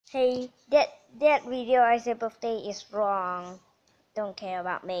Hey, that video I said birthday is wrong. Don't care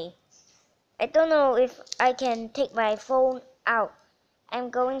about me. I don't know if I can take my phone out. I'm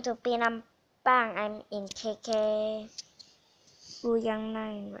going to Penang. I'm in KK Buyang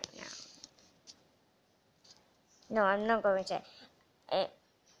 9 right now. No, I'm not going to.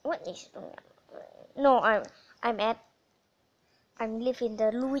 What is no? I'm living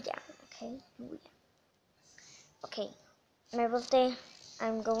the Luyang. Okay, Luyang. Okay, my birthday.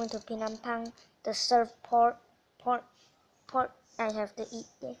 I'm going to Penang. The surf port. I have to eat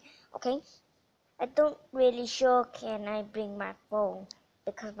there. Okay. I don't really sure can I bring my phone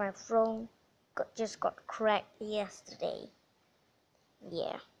because my phone just got cracked yesterday.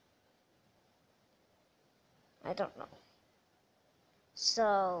 Yeah. I don't know.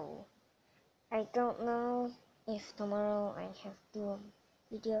 So I don't know if tomorrow I have to do a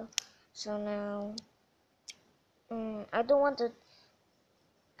video. So now I don't want to.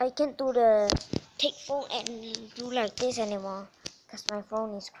 I can't do the take phone and do like this anymore because my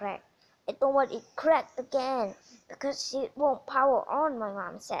phone is cracked. I don't want it cracked again because it won't power on, my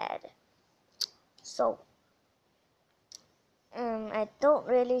mom said. So I don't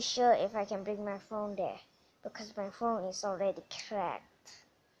really sure if I can bring my phone there because my phone is already cracked.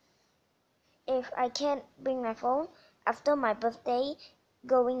 If I can't bring my phone after my birthday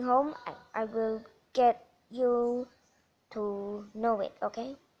going home, I will get you to know it,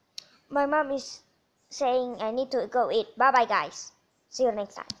 okay? My mom is saying I need to go eat. Bye bye guys. See you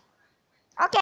next time.